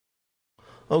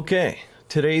Okay,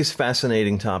 today's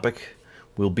fascinating topic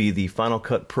will be the Final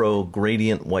Cut Pro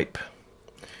Gradient Wipe.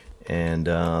 And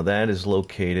that is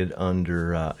located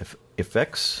under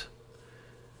Effects,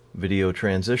 Video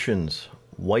Transitions,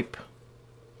 Wipe,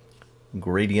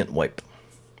 Gradient Wipe.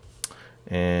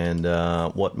 And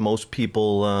what most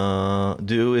people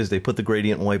do is they put the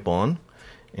Gradient Wipe on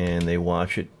and they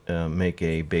watch it make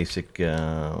a basic,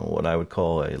 what I would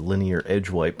call a linear edge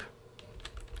wipe.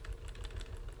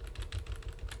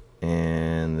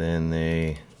 And then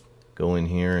they go in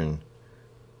here and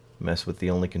mess with the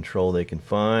only control they can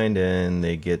find, and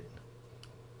they get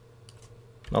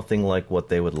nothing like what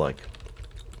they would like.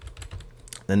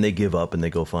 Then they give up and they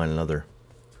go find another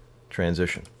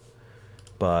transition.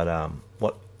 But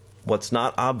what's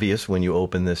not obvious when you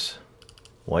open this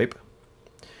wipe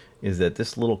is that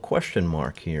this little question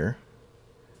mark here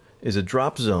is a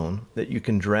drop zone that you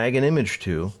can drag an image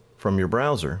to from your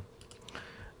browser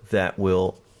that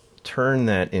will turn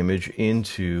that image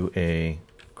into a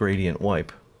gradient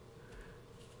wipe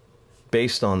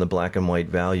based on the black and white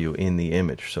value in the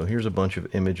image. So here's a bunch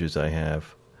of images I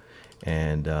have,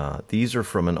 and these are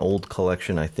from an old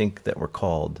collection I think that were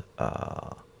called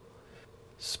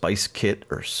Spice Kit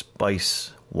or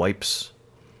Spice Wipes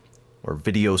or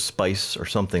Video Spice or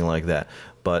something like that.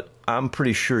 But I'm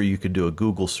pretty sure you could do a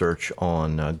Google search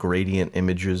on gradient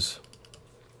images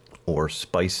or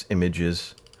spice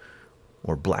images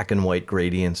or black and white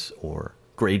gradients or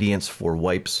gradients for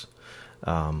wipes,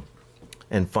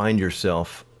 and find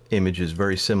yourself images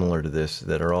very similar to this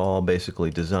that are all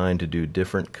basically designed to do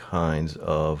different kinds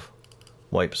of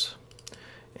wipes.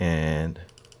 And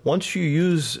once you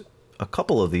use a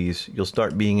couple of these, you'll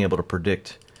start being able to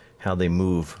predict how they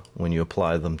move when you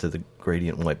apply them to the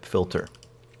gradient wipe filter.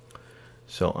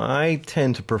 So I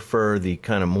tend to prefer the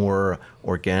kind of more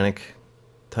organic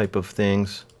type of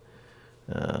things,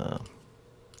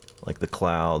 like the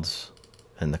clouds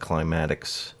and the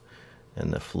climatics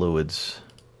and the fluids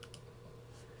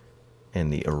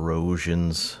and the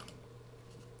erosions.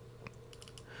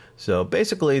 So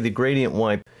basically the gradient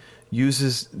wipe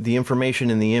uses the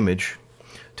information in the image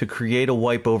to create a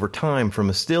wipe over time from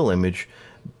a still image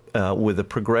with a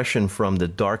progression from the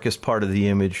darkest part of the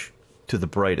image to the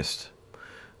brightest.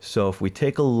 So if we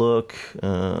take a look,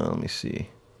 let me see.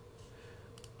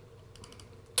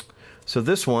 So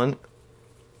this one,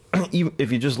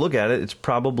 if you just look at it, it's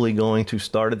probably going to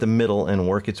start at the middle and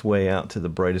work its way out to the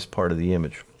brightest part of the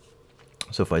image.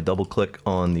 So if I double click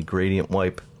on the gradient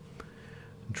wipe,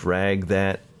 drag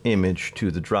that image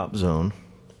to the drop zone,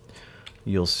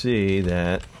 you'll see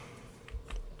that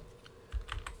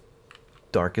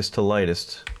darkest to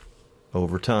lightest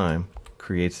over time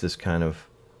creates this kind of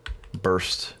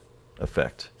burst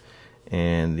effect.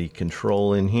 And the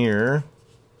control in here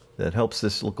that helps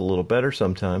this look a little better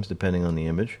sometimes, depending on the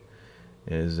image,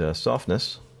 is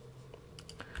softness.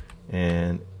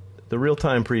 And the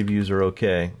real-time previews are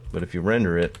okay, but if you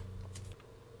render it,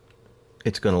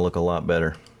 it's going to look a lot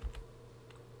better.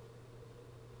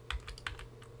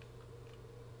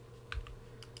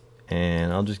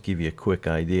 And I'll just give you a quick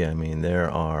idea. I mean, there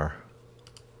are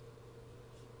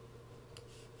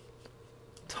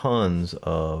tons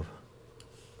of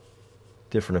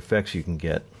different effects you can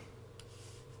get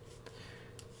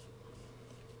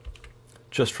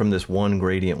just from this one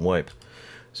gradient wipe.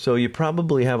 So you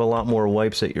probably have a lot more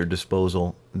wipes at your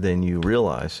disposal than you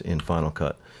realize in Final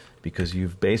Cut, because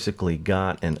you've basically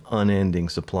got an unending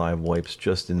supply of wipes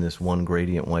just in this one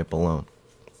gradient wipe alone.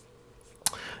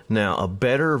 Now, a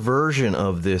better version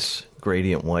of this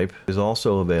gradient wipe is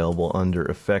also available under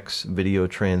Effects, Video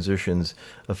Transitions,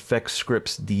 Effects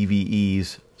Scripts,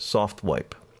 DVEs, Soft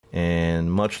Wipe. And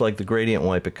much like the gradient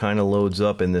wipe, it kind of loads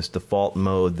up in this default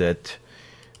mode that,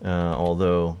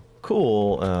 although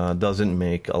cool, doesn't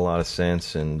make a lot of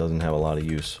sense and doesn't have a lot of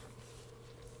use.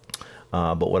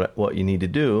 But what you need to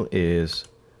do is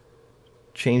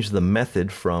change the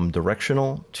method from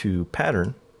directional to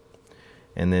pattern,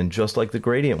 and then just like the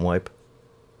gradient wipe,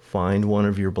 find one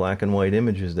of your black and white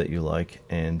images that you like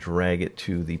and drag it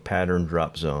to the pattern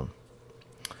drop zone.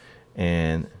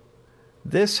 And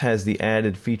this has the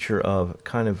added feature of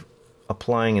kind of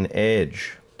applying an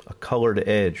edge, a colored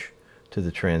edge, to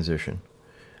the transition.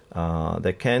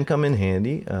 That can come in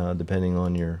handy depending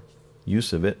on your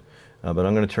use of it, but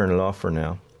I'm going to turn it off for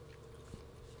now.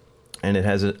 And it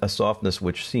has a softness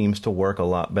which seems to work a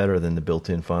lot better than the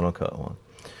built-in Final Cut one.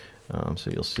 So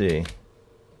you'll see.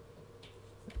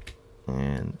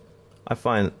 And I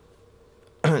find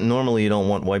normally you don't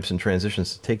want wipes and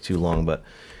transitions to take too long, but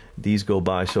these go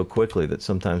by so quickly that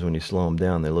sometimes when you slow them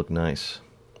down, they look nice.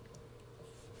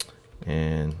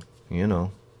 And, you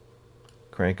know,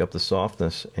 crank up the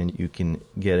softness, and you can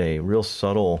get a real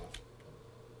subtle,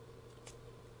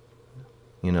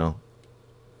 you know,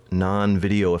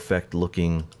 non-video effect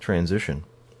looking transition.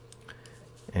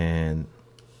 And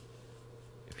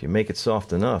if you make it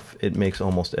soft enough, it makes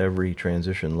almost every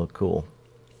transition look cool.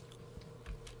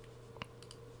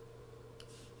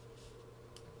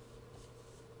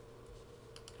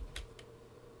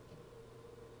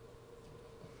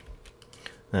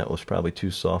 That was probably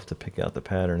too soft to pick out the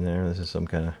pattern there. This is some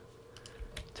kind of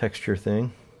texture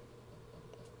thing.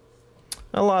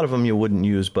 A lot of them you wouldn't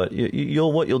use, but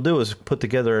what you'll do is put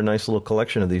together a nice little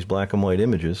collection of these black and white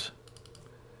images.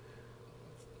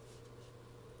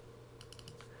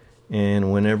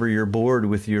 And whenever you're bored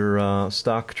with your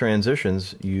stock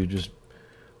transitions, you just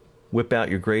whip out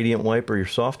your gradient wipe or your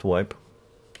soft wipe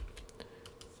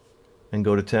and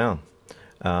go to town.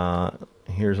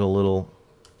 Here's a little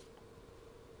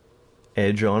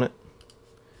edge on it.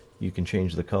 You can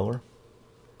change the color.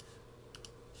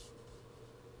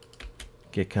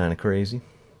 Get kind of crazy.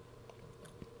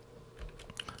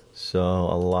 So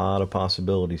a lot of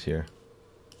possibilities here.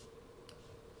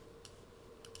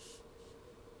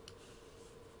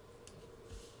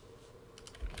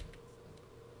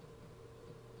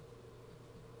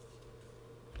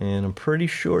 And I'm pretty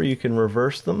sure you can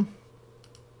reverse them.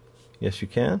 Yes, you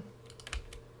can.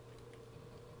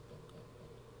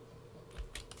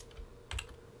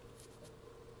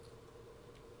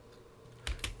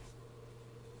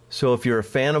 So if you're a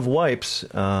fan of wipes,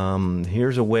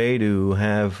 here's a way to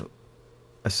have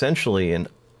essentially an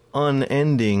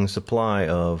unending supply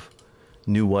of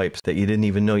new wipes that you didn't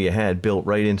even know you had built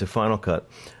right into Final Cut.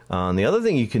 The other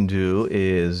thing you can do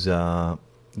is go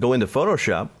into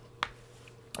Photoshop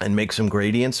and make some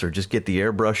gradients, or just get the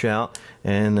airbrush out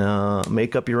and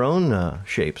make up your own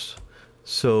shapes.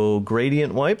 So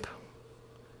gradient wipe.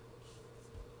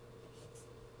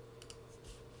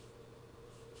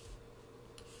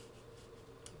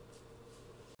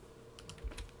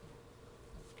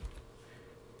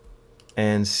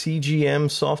 And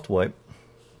CGM soft wipe.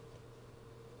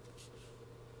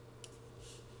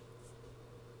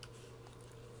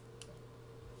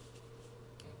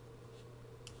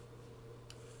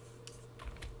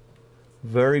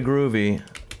 Very groovy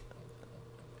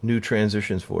new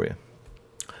transitions for you.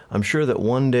 I'm sure that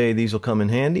one day these will come in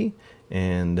handy,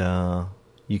 and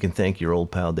you can thank your old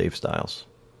pal Dave Stiles.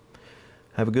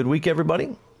 Have a good week,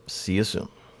 everybody. See you soon.